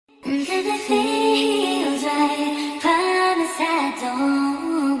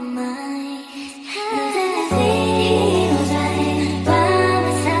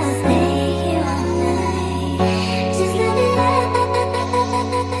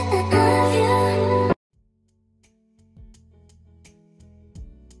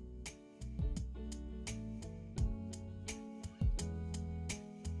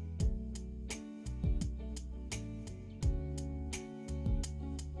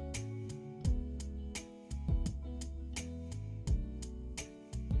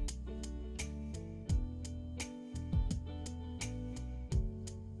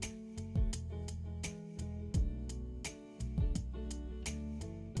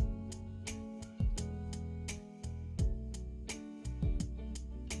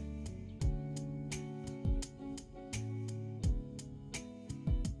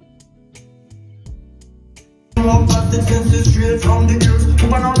know that the sense is straight from the earth.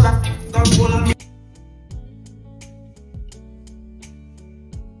 Woman on that, that's what I mean.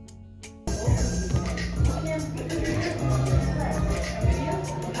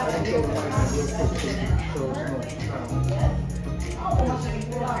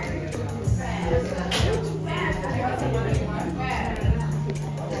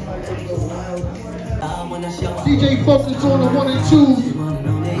 DJ Focus on the 1 and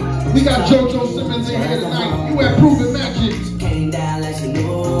 2. We got JoJo Simmons in here tonight. You at ProvenMagiks. Came down like you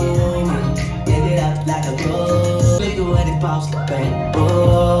know me. Get it up like a roll. Look at what it pops to pay.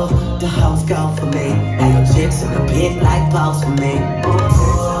 Oh, the house gone for me. Like a chicks in the pit like pops for me.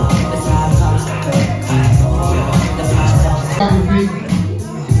 Oh, that's how it pops to pay. That's how it pops to pay.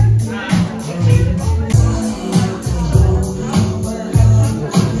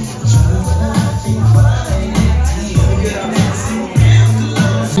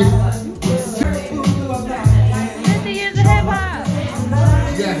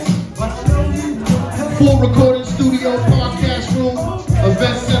 Full recording studio, podcast room,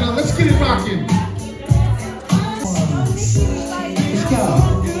 event center. Let's get it rocking. Let's go.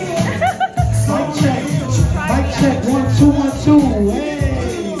 Mic check. Mic check. 1, 2, 1, 2. Hey.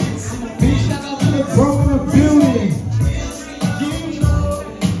 Big shout out to the bro in the building.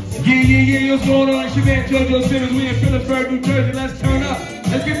 Yeah. What's going on? It's your man JoJo Simmons. We in Phillipsburg, New Jersey. Let's turn up.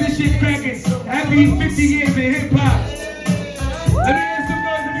 Let's get this shit cracking. Happy 50 years in hip hop. Let me hear some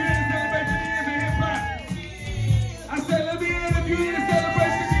noise if you're in celebration of years in hip hop. I said, let me hear if you're in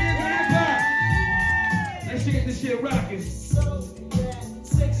celebration of years in hip hop. Let's get this shit rocking.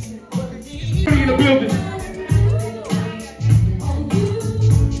 In the building.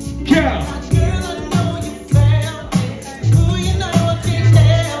 Cal.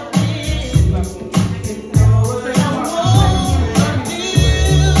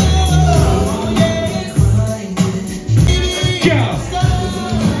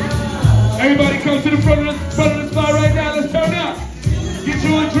 Everybody come to the front of the spot right now. Let's turn up. Get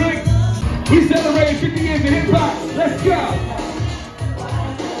you a drink. We celebrating 50 years of hip hop. Let's go.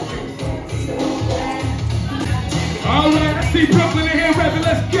 All right, I see Brooklyn in here rapping.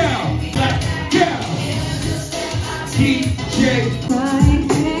 Let's go. Let's go. DJ.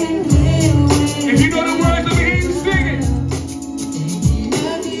 If you know the words, let me hear you sing it.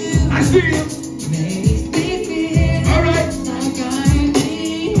 I see you. All right.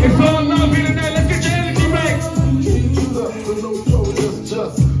 It's all love here tonight. Let's get your energy right.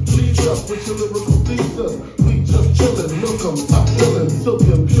 Please trust with your lyrical thesis. We just chillin', look 'em, top billin',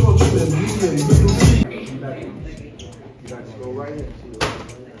 silkin', pure driven, we in middle C. You guys go right in.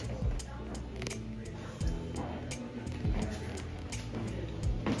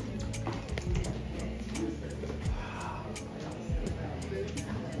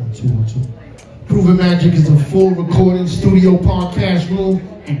 ProvenMagiks is a full recording studio, podcast room,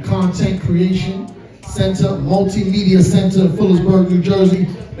 and content creation center, multimedia center in Phillipsburg, New Jersey.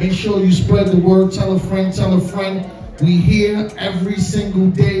 Make sure you spread the word, tell a friend, tell a friend. We here every single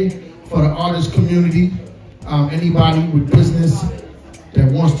day for the artist community. Anybody with business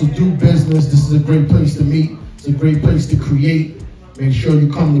that wants to do business, this is a great place to meet. It's a great place to create. Make sure you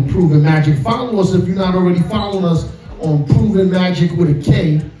come to ProvenMagiks. Follow us if you're not already following us on ProvenMagiks with a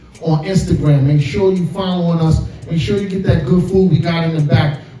K on Instagram. Make sure you following us. Make sure you get that good food we got in the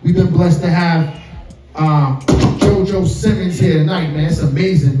back. We've been blessed to have JoJo Simmons here tonight, man. It's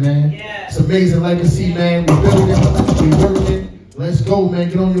amazing, man. Yeah. It's amazing legacy, man. We're building, we're working. Let's go, man.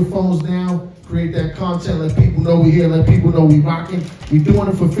 Get on your phones now. Create that content. Let people know we here. Let people know we rocking. We're doing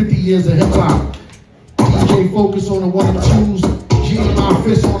it for 50 years of hip hop. DJ Focus on the 1 and 2s. GMI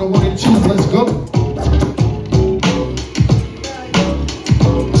Fist on the 1 and 2s. Let's go.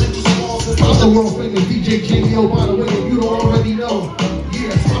 The world famous DJ JoJo, by the way, if you don't already know.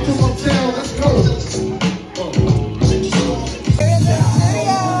 Yeah, I'm from uptown, let's go.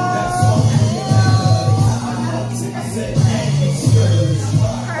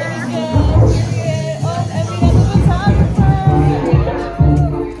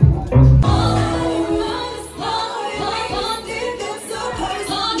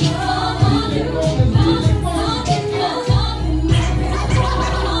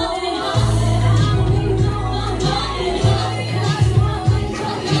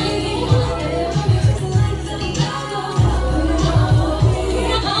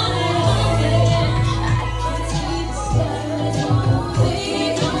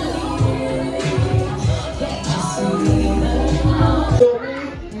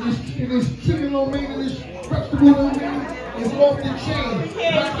 It's off the chain.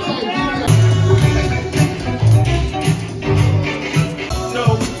 No,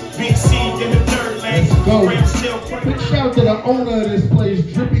 big C in the third lane. owner of this place,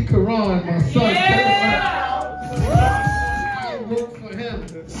 Drippy Karan, my son. I work for him.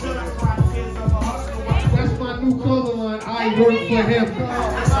 That's my new clothing line. I work for him.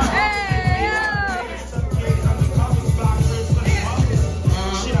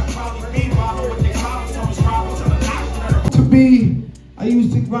 I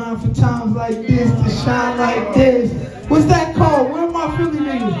used to grind for times like this, to shine like this. What's that called? Where are my Philly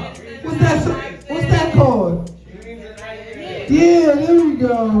niggas? What's that called? Yeah, there we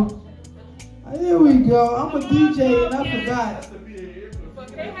go. There we go. I'm a DJ and I forgot.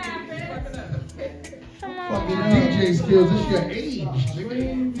 Fucking DJ skills, it's your age.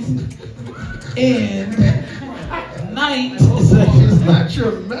 And night. It's not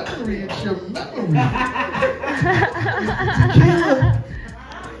your memory, it's your memory. Tequila.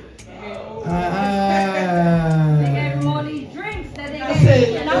 They gave him all these drinks that they I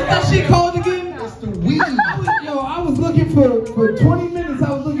said, what's that shit called again? It's the weed. I was looking for 20 minutes,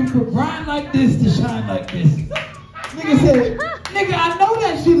 I was looking for grind like this to shine like this. Nigga said, nigga, I know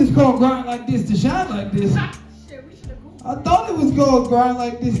that shit is called grind like this to shine like this. I thought it was called grind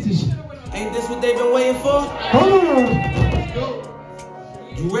like this to shine. Ain't this what they've been waiting for? Hold on.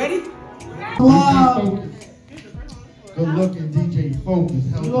 You ready? Wow. Good looking DJ Focus.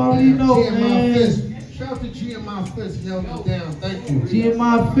 Held You it already down. know, GMI man. Fist. Shout out to GMI Fist. Held it down. Thank you.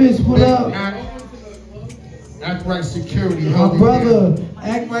 GMI Fist, what up? Act Right Security. My Held it brother, down.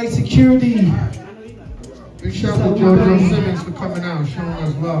 Act Right Security. Big shout out to JoJo Simmons for coming out, showing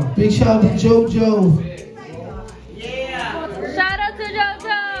us love. Big shout out to JoJo. Shout out to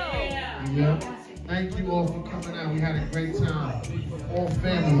JoJo. Yeah. Thank you all for coming out. We had a great time. All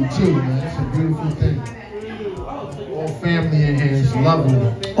family too, man. It's a beautiful thing. All family in here. It's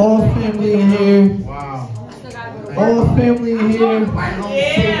lovely. All family in here. Wow. All family in here. Ride home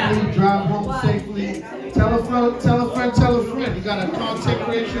safely, drive home safely. Tell a friend, tell a friend, tell a friend. You got a content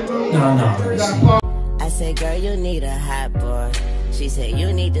creation room? No. You got a party? I said, girl, you need a hot boy. She said,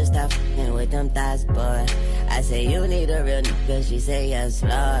 you need to stop f***ing with them thighs, boy. I said, you need a real nigga. She said, yes,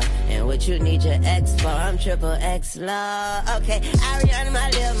 Lord. And what you need your ex for? I'm triple X, Lord. Okay, Ariana, my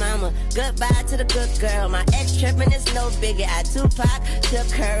little mama. Goodbye to the good girl. My ex tripping is no biggie. I Tupac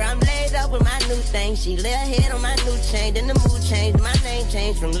took her. I'm laid up with my new thing. She lay her head on my new chain. Then the mood changed. My name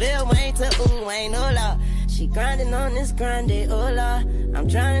changed from Lil Wayne to Ooh Wayne. Oh, Lord. She grinding on this grind, oh, Lord. I'm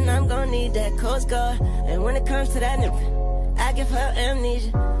drowning, I'm gonna need that Coast Guard. And when it comes to that nigga, I give her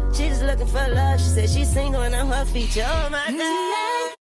amnesia. She just looking for love. She said she's single and I'm her feature. Oh my God.